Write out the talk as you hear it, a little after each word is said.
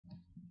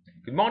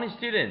Good morning,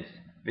 students.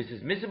 This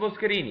is Mr.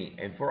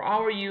 Boscarini, and for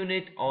our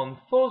unit on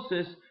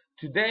forces,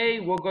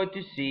 today we're going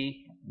to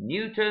see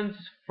Newton's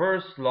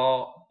first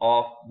law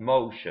of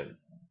motion.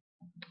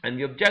 And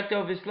the objective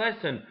of this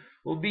lesson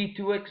will be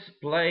to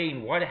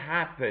explain what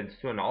happens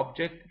to an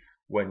object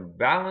when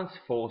balanced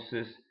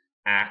forces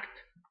act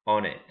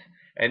on it.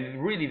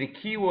 And really, the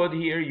key word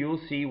here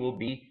you'll see will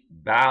be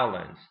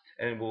balanced,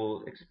 and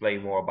we'll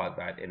explain more about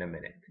that in a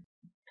minute.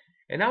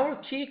 And our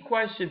key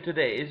question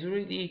today is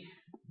really,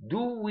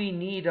 do we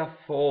need a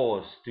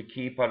force to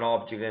keep an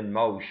object in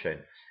motion?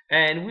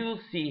 And we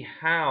will see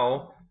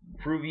how,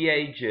 through the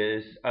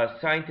ages,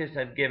 scientists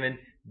have given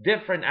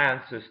different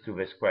answers to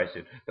this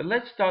question. But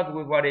let's start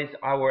with what is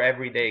our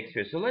everyday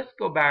experience. So let's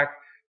go back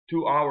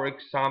to our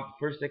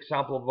first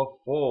example of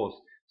a force,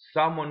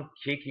 someone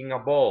kicking a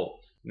ball.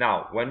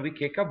 Now, when we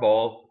kick a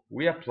ball,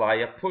 we apply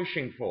a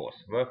pushing force.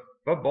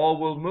 The ball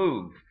will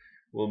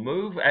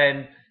move,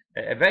 and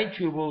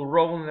eventually will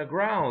roll on the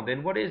ground.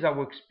 And what is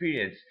our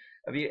experience?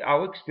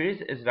 Our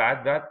experience is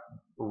that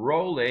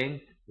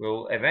rolling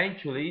will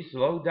eventually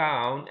slow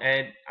down,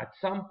 and at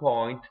some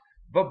point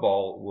the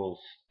ball will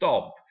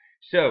stop.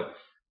 So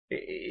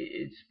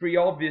it's pretty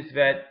obvious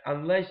that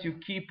unless you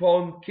keep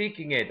on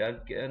kicking it,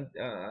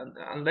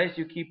 unless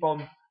you keep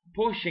on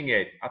pushing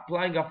it,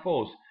 applying a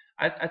force,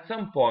 at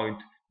some point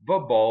the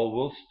ball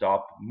will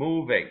stop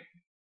moving.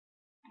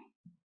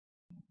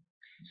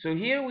 So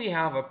here we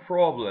have a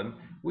problem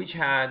which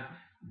had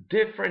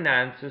different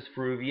answers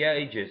through the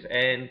ages,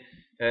 and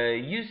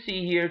you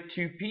see here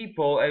two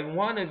people, and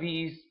one of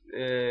these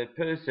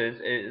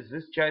persons is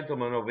this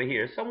gentleman over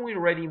here, someone we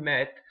already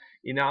met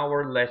in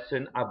our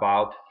lesson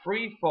about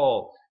free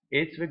fall.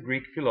 It's the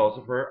Greek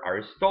philosopher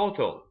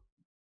Aristotle.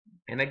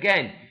 And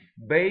again,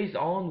 based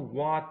on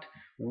what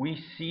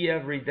we see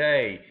every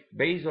day,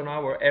 based on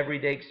our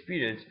everyday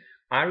experience,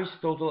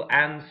 Aristotle's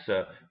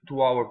answer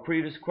to our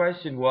previous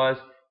question was,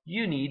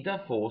 you need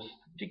a force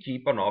to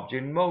keep an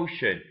object in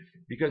motion,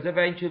 because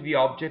eventually the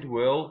object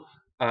will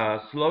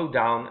slow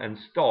down and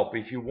stop.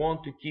 If you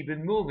want to keep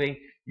it moving,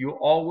 you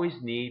always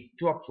need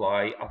to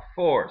apply a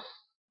force.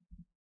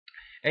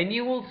 And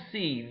you will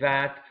see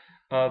that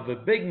the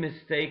big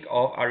mistake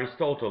of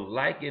Aristotle,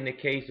 like in the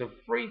case of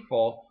free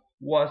fall,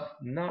 was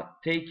not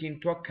taking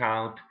into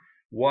account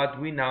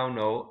what we now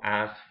know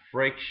as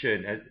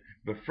friction, as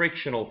the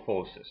frictional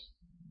forces.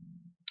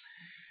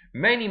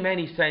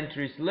 Many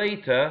centuries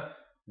later,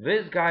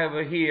 this guy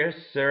over here,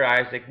 Sir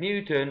Isaac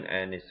Newton,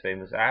 and his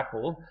famous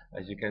apple,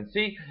 as you can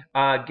see,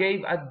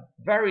 gave a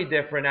very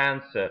different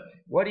answer.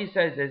 What he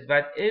says is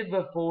that if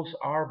the forces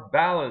are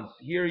balanced,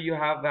 here you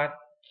have that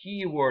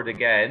key word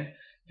again,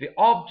 the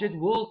object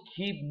will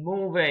keep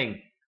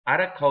moving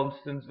at a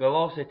constant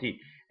velocity.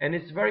 And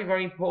it's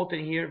very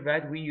important here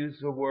that we use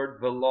the word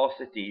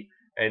velocity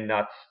and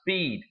not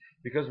speed,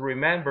 because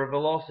remember,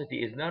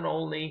 velocity is not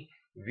only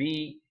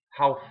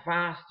how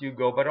fast you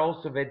go, but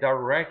also the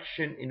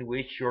direction in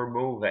which you're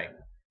moving.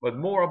 But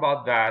more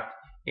about that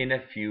in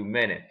a few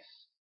minutes.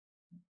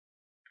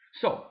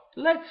 So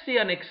let's see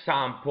an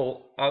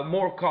example, a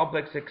more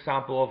complex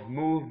example of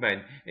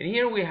movement. And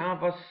here we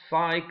have a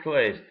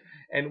cyclist.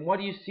 And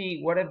what you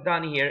see, what I've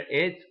done here,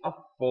 it's a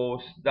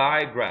force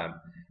diagram.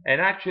 And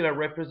actually I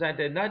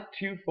represented not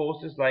two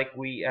forces like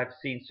we have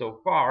seen so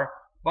far,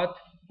 but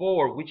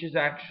four, which is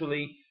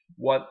actually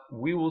what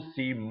we will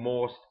see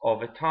most of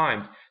the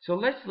time. So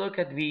let's look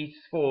at these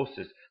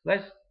forces.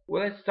 Let's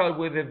start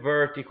with the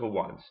vertical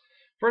ones.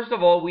 First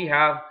of all, we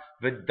have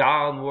the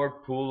downward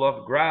pull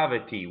of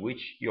gravity,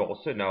 which you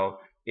also know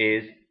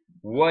is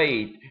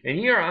weight. And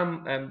here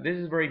this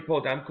is very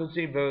important, I'm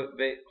considering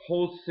the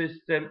whole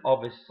system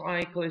of a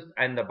cyclist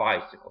and the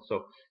bicycle.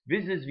 So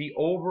this is the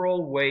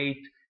overall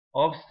weight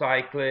of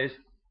cyclist,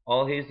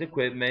 all his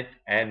equipment,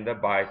 and the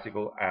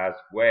bicycle as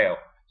well.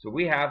 So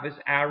we have this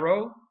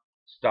arrow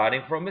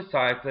starting from the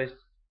cyclist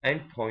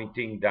and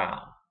pointing down.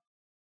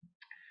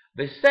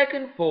 The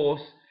second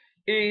force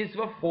is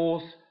the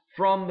force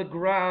from the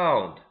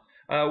ground.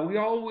 We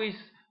always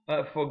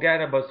forget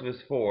about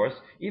this force.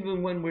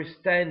 Even when we're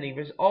standing,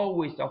 there's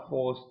always a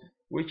force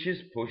which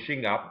is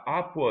pushing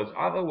upwards.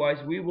 Otherwise,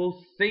 we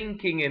will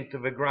sinking into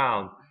the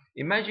ground.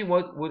 Imagine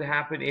what would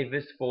happen if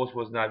this force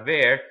was not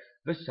there.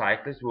 The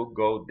cyclist will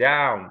go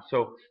down.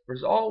 So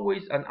there's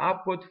always an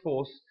upward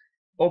force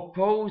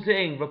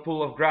opposing the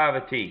pull of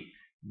gravity.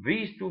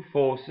 These two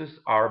forces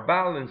are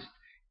balanced.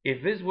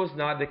 If this was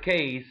not the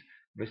case,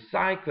 the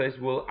cyclist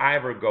will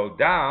either go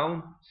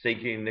down,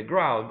 sinking in the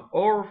ground,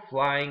 or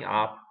flying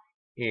up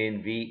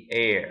in the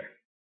air.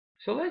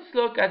 So let's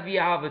look at the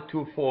other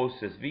two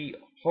forces, the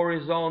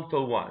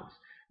horizontal ones.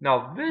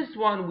 Now this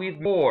one with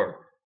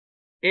more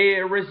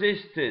air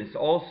resistance,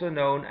 also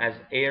known as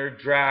air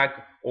drag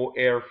or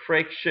air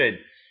friction.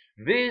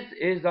 This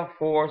is a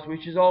force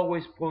which is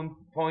always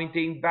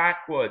pointing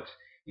backwards,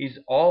 is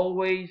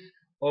always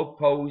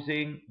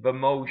opposing the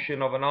motion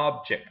of an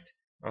object.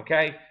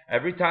 Okay?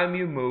 Every time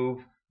you move,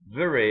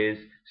 there is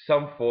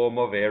some form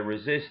of air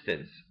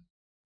resistance.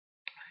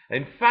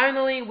 And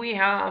finally, we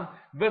have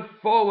the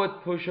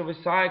forward push of a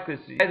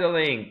cyclist,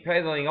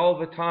 pedaling all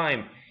the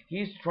time.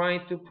 He's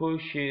trying to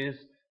push his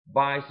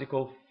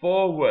bicycle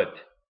forward.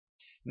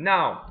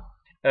 Now,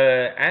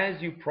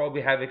 as you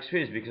probably have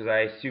experienced, because I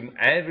assume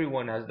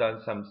everyone has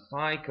done some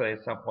cycling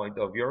at some point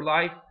of your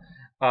life,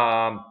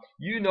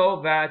 you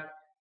know that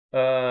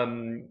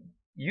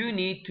you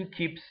need to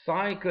keep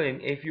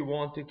cycling if you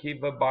want to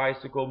keep a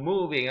bicycle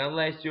moving,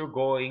 unless you're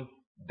going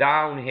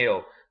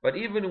downhill. But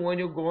even when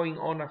you're going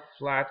on a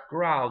flat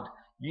ground,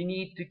 you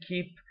need to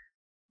keep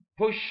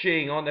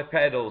pushing on the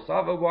pedals,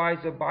 otherwise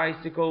the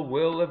bicycle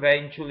will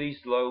eventually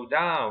slow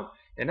down.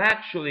 And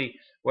actually,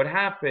 what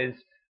happens,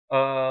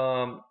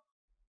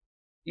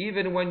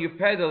 even when you're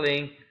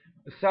pedaling,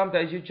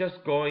 sometimes you're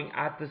just going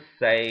at the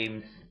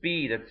same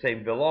speed, at the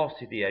same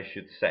velocity, I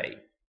should say.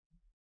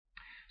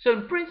 So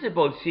in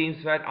principle, it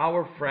seems that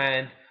our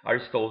friend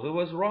Aristotle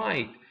was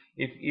right.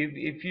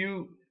 If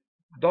you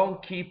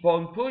don't keep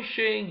on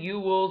pushing, you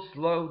will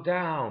slow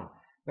down.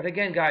 But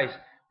again, guys,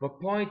 the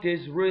point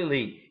is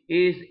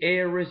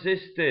air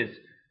resistance.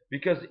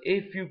 Because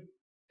if you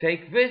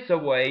take this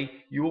away,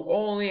 you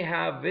only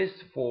have this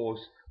force,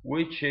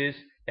 which is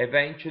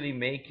eventually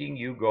making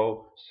you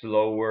go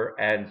slower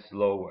and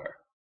slower.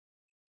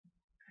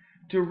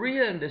 To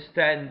really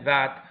understand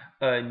that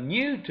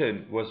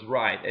Newton was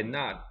right and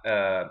not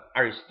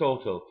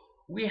Aristotle,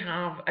 we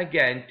have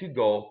again to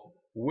go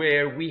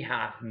where we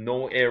have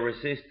no air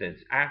resistance,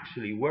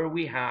 actually where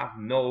we have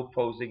no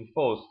opposing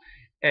force.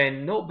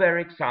 And no better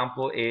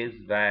example is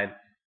than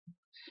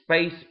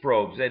space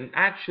probes. And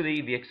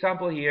actually the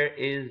example here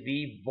is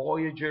the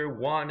Voyager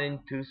 1 and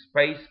 2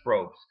 space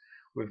probes.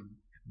 With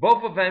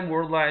both of them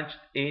were launched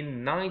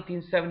in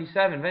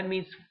 1977. That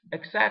means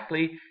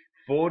exactly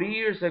 40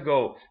 years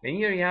ago. And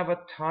here you have a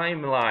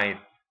timeline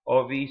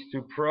of these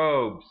two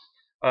probes.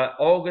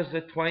 August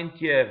the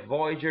 20th,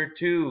 Voyager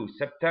 2,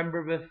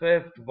 September the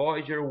 5th,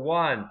 Voyager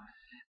 1.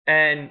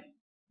 And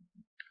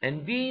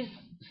these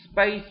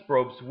space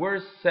probes were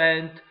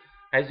sent,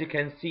 as you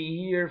can see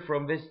here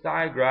from this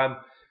diagram,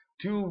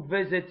 to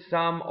visit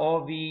some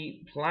of the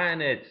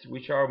planets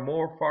which are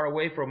more far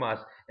away from us.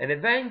 And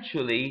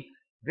eventually,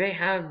 they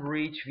have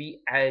reached the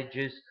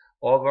edges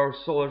of our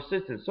solar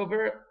system. So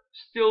they're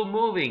still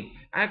moving.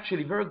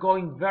 Actually, they're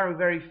going very,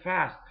 very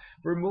fast.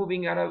 We're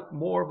moving at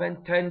more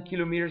than 10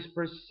 kilometers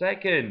per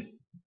second.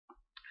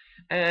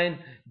 And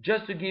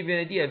just to give you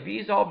an idea,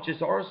 these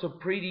objects are also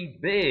pretty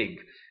big.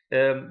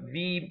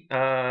 The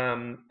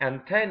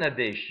antenna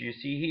dish you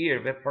see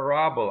here, the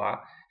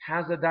parabola,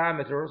 has a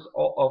diameter of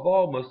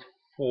almost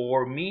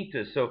 4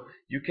 meters. So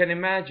you can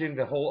imagine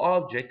the whole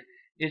object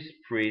is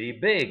pretty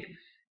big.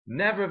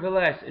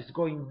 Nevertheless, it's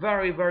going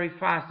very, very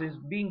fast. It's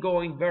been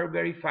going very,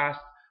 very fast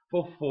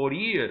for 40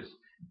 years.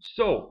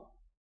 So,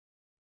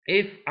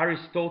 if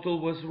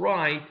Aristotle was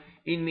right,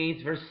 it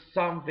means there's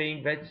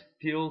something that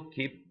still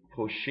keeps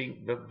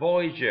pushing the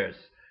Voyagers.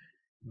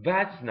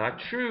 That's not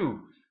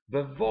true.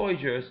 The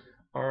Voyagers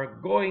are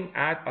going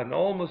at an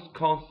almost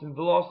constant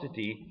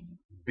velocity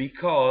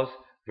because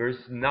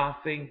there's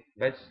nothing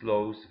that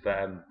slows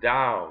them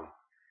down.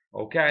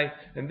 Okay?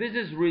 And this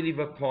is really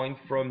the point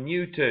from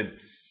Newton.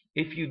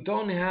 If you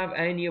don't have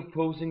any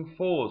opposing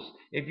force,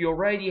 if you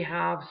already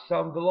have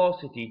some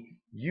velocity,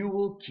 you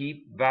will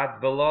keep that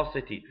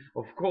velocity.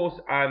 Of course,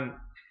 I'm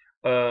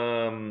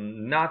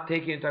not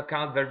taking into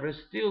account that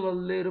there's still a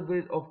little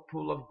bit of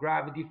pull of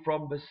gravity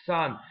from the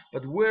sun,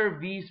 but where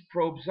these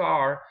probes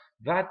are,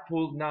 that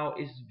pull now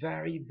is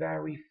very,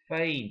 very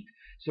faint.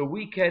 So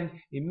we can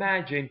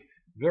imagine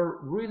they're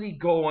really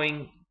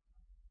going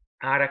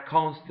at a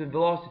constant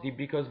velocity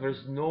because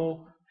there's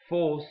no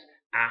force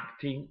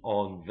acting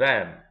on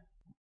them.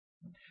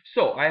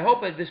 So I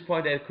hope at this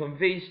point I've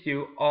convinced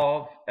you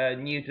of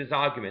Newton's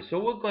argument. So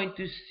we're going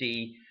to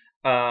see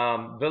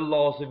the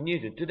laws of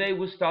Newton. Today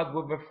we'll start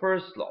with the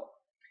first law.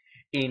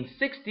 In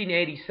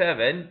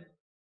 1687,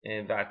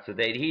 and that's the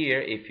date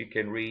here, if you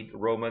can read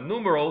Roman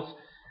numerals,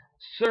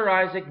 Sir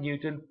Isaac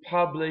Newton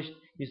published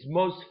his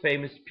most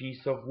famous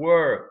piece of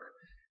work,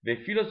 De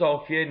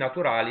Philosophiae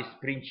Naturalis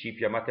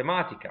Principia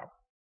Mathematica,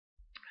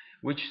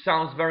 which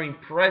sounds very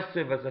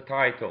impressive as a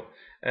title.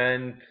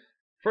 And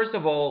first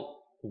of all,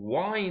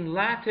 why in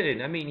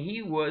Latin? I mean,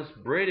 he was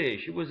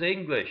British, he was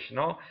English,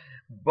 no?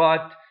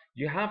 But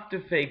you have to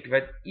think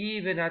that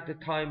even at the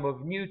time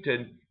of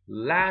Newton,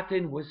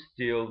 Latin was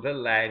still the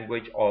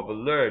language of the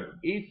learned.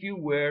 If you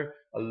were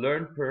a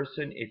learned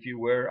person, if you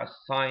were a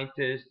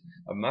scientist,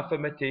 a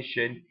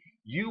mathematician,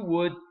 you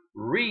would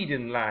read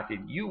in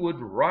Latin, you would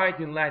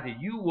write in Latin,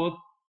 you would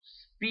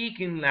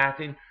speak in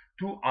Latin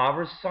to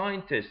other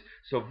scientists.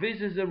 So this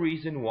is the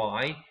reason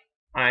why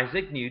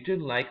Isaac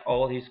Newton, like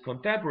all his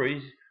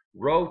contemporaries,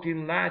 wrote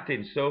in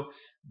Latin. So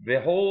the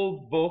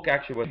whole book,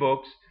 actually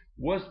books,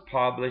 was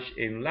published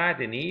in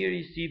Latin. Here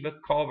you see the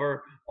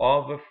cover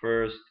of the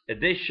first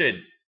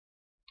edition.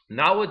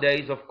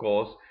 Nowadays, of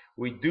course,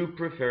 we do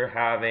prefer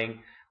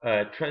having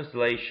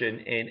translation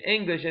in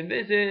English, and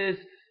this is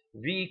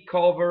the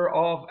cover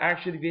of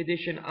actually the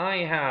edition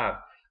I have.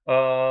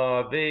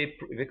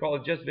 we call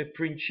it just the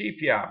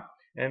Principia,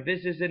 and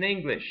this is in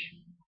English.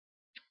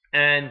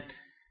 And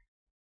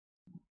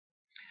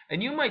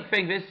you might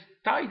think this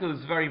title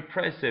is very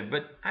impressive,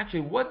 but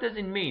actually, what does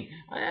it mean?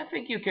 I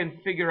think you can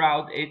figure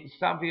out it's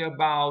something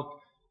about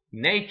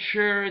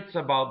nature, it's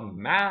about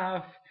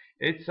math,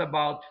 it's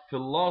about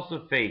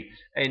philosophy,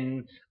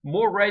 and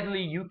more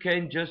readily you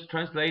can just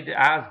translate it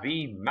as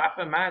the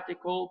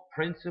mathematical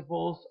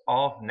principles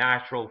of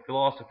natural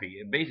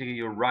philosophy. Basically,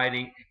 you're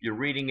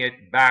reading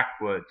it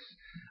backwards.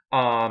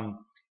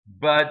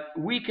 But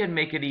we can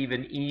make it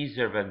even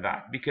easier than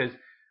that, because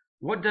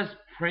what does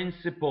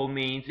principle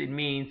means? It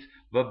means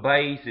the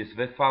basis,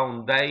 the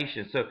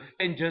foundation. So you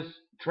can just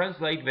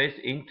translate this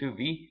into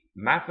the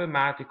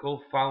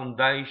mathematical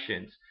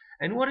foundations.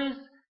 And what is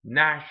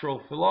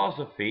natural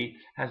philosophy?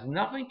 Has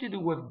nothing to do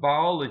with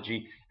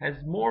biology, has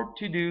more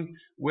to do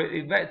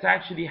with, that's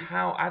actually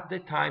how at the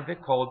time they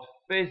called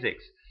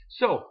physics.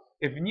 So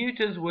if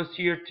Newton was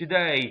here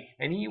today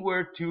and he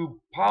were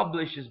to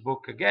publish his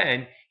book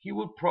again, he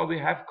would probably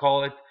have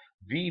called it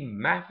the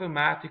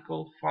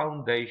mathematical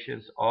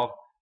foundations of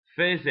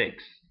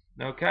physics.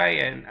 Okay,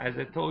 and as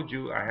I told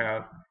you, I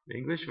have the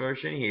English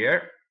version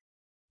here.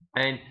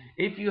 And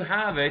if you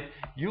have it,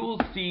 you'll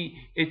see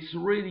it's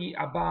really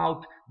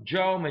about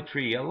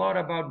geometry, a lot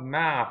about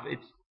math.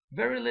 It's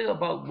very little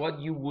about what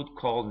you would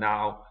call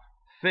now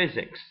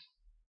physics.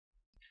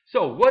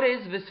 So what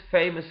is this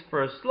famous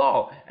first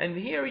law? And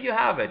here you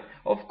have it,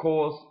 of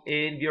course,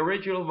 in the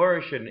original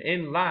version,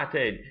 in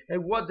Latin.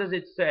 And what does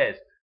it say?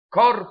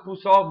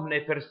 Corpus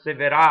omne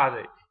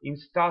perseverare in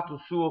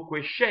status suo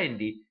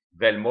quiescendi,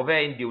 vel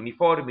movendi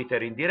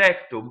uniformiter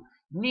indirectum,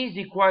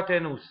 nisi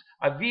quatenus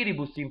a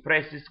viribus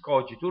impressis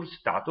cogitur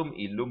statum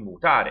illum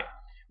mutare.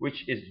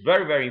 Which is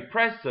very, very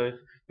impressive,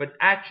 but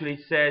actually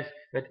says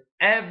that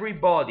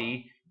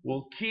everybody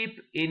will keep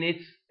in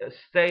its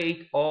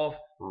state of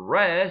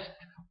rest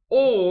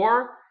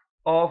or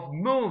of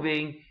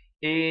moving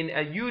in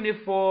a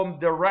uniform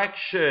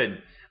direction,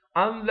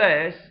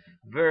 unless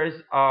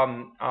there's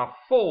a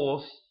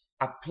force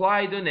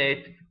applied on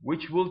it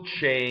which will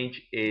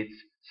change its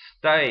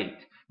state.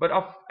 But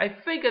I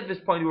think at this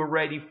point we're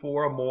ready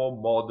for a more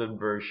modern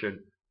version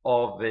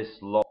of this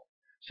law.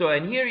 So,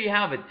 and here you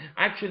have it.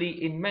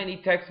 Actually, in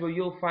many texts where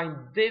you'll find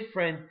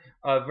different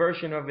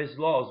version of his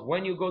laws.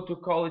 When you go to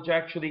college,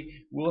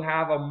 actually, we'll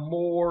have a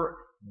more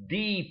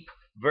deep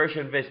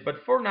version of this.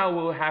 But for now,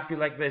 we're happy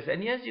like this.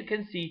 And as you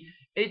can see,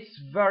 it's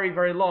very,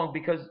 very long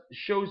because it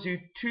shows you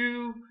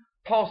two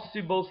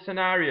possible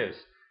scenarios.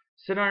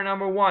 Scenario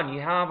number one,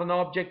 you have an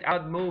object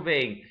out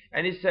moving,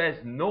 and it says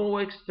no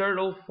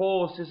external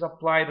force is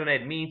applied on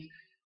it. Means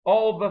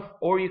all the,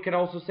 or you can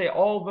also say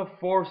all the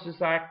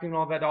forces acting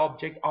on that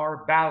object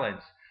are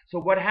balanced. So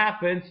what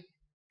happens?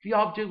 The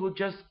object will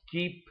just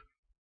keep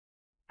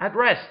at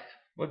rest,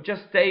 will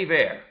just stay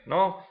there.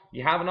 No,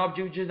 you have an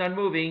object which is not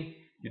moving.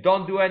 You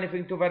don't do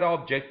anything to that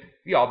object.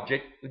 The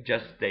object will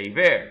just stay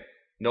there.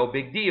 No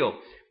big deal.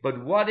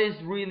 But what is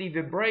really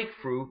the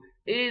breakthrough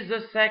is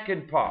the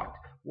second part.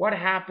 What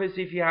happens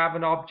if you have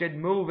an object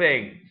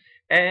moving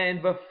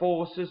and the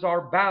forces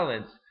are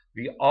balanced?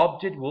 The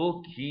object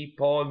will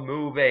keep on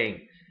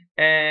moving,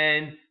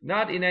 and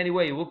not in any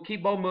way, it will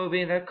keep on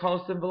moving at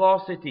constant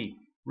velocity.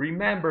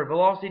 Remember,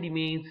 velocity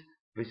means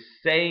the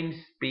same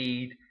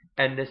speed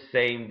and the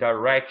same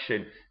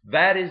direction.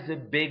 That is the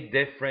big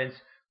difference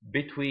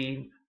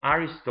between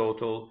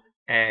Aristotle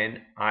and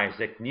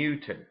Isaac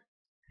Newton.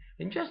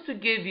 And just to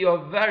give you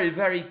a very,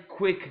 very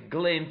quick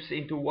glimpse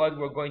into what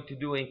we're going to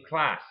do in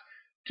class,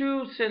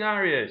 two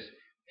scenarios.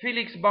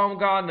 Felix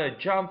Baumgartner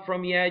jumped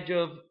from the edge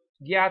of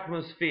the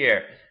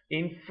atmosphere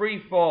in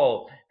free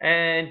fall,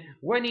 and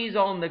when he's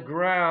on the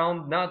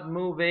ground not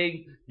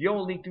moving, the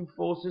only two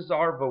forces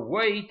are the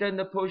weight and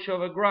the push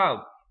of the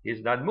ground.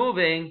 He's not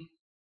moving.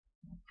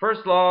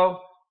 First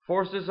law,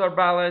 forces are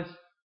balanced,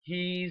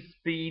 his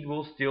speed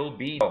will still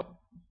be low.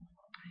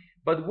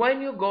 But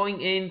when you're going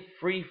in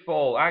free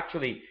fall,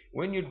 actually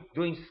when you're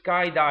doing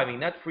skydiving,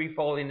 not free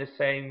fall in the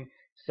same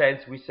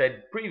sense we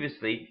said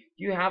previously,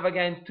 you have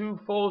again two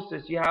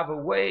forces. You have a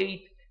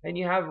weight and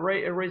you have a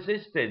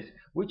resistance,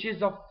 which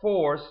is a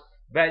force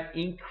that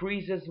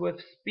increases with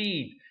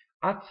speed.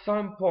 At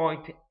some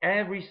point,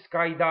 every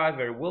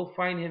skydiver will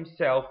find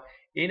himself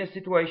in a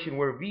situation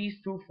where these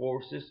two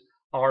forces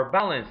are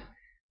balanced.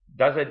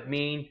 Does it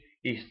mean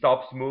he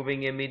stops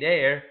moving in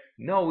midair?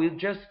 No, he'll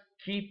just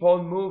keep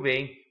on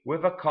moving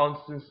with a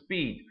constant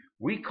speed.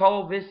 We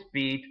call this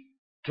speed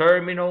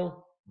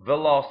terminal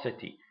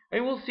velocity.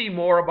 And we'll see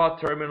more about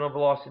terminal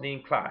velocity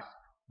in class.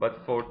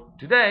 But for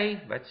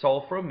today, that's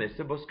all from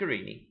Mr.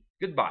 Boscarini.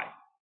 Goodbye.